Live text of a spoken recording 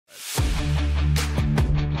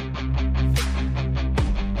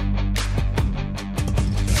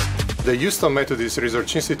the Houston Methodist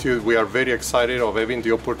Research Institute, we are very excited of having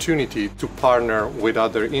the opportunity to partner with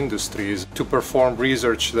other industries to perform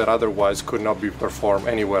research that otherwise could not be performed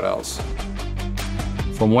anywhere else.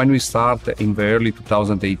 From when we started in the early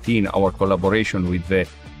 2018 our collaboration with the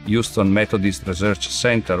Houston Methodist Research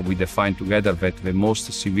Center, we defined together that the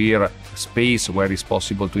most severe space where it's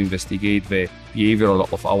possible to investigate the behavior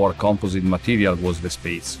of our composite material was the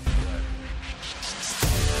space.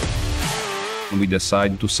 We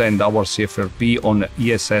decided to send our 𝗙𝗹𝗹𝗶 on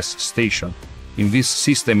ISS station. In this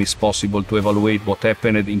system it's possible to evaluate what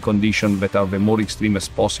happened in conditions that are the more extreme as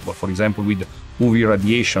possible, for example with UV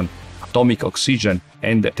radiation, atomic oxygen,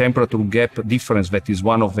 and the temperature gap difference that is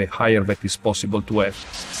one of the higher that is possible to have.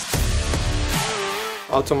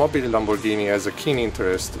 Automobile Lamborghini has a keen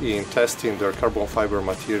interest in testing their carbon fiber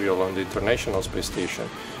material on the International Space Station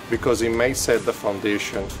because it may set the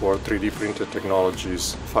foundation for 3D printed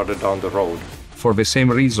technologies farther down the road. For the same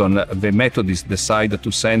reason, the Methodists decided to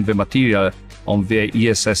send the material on the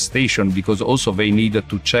ISS station because also they needed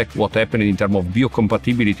to check what happened in terms of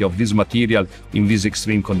biocompatibility of this material in this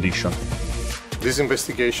extreme condition. This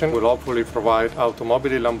investigation will hopefully provide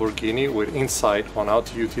Automobile Lamborghini with insight on how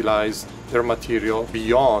to utilize their material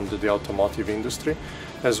beyond the automotive industry,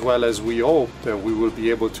 as well as we hope that we will be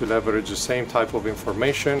able to leverage the same type of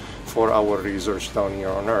information for our research down here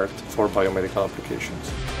on Earth for biomedical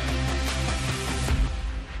applications.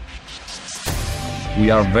 We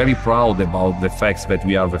are very proud about the fact that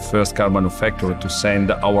we are the first car manufacturer to send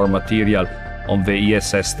our material on the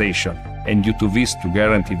ISS station. And due to this, to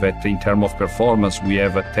guarantee that in terms of performance, we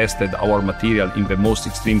have tested our material in the most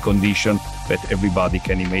extreme condition that everybody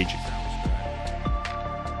can imagine.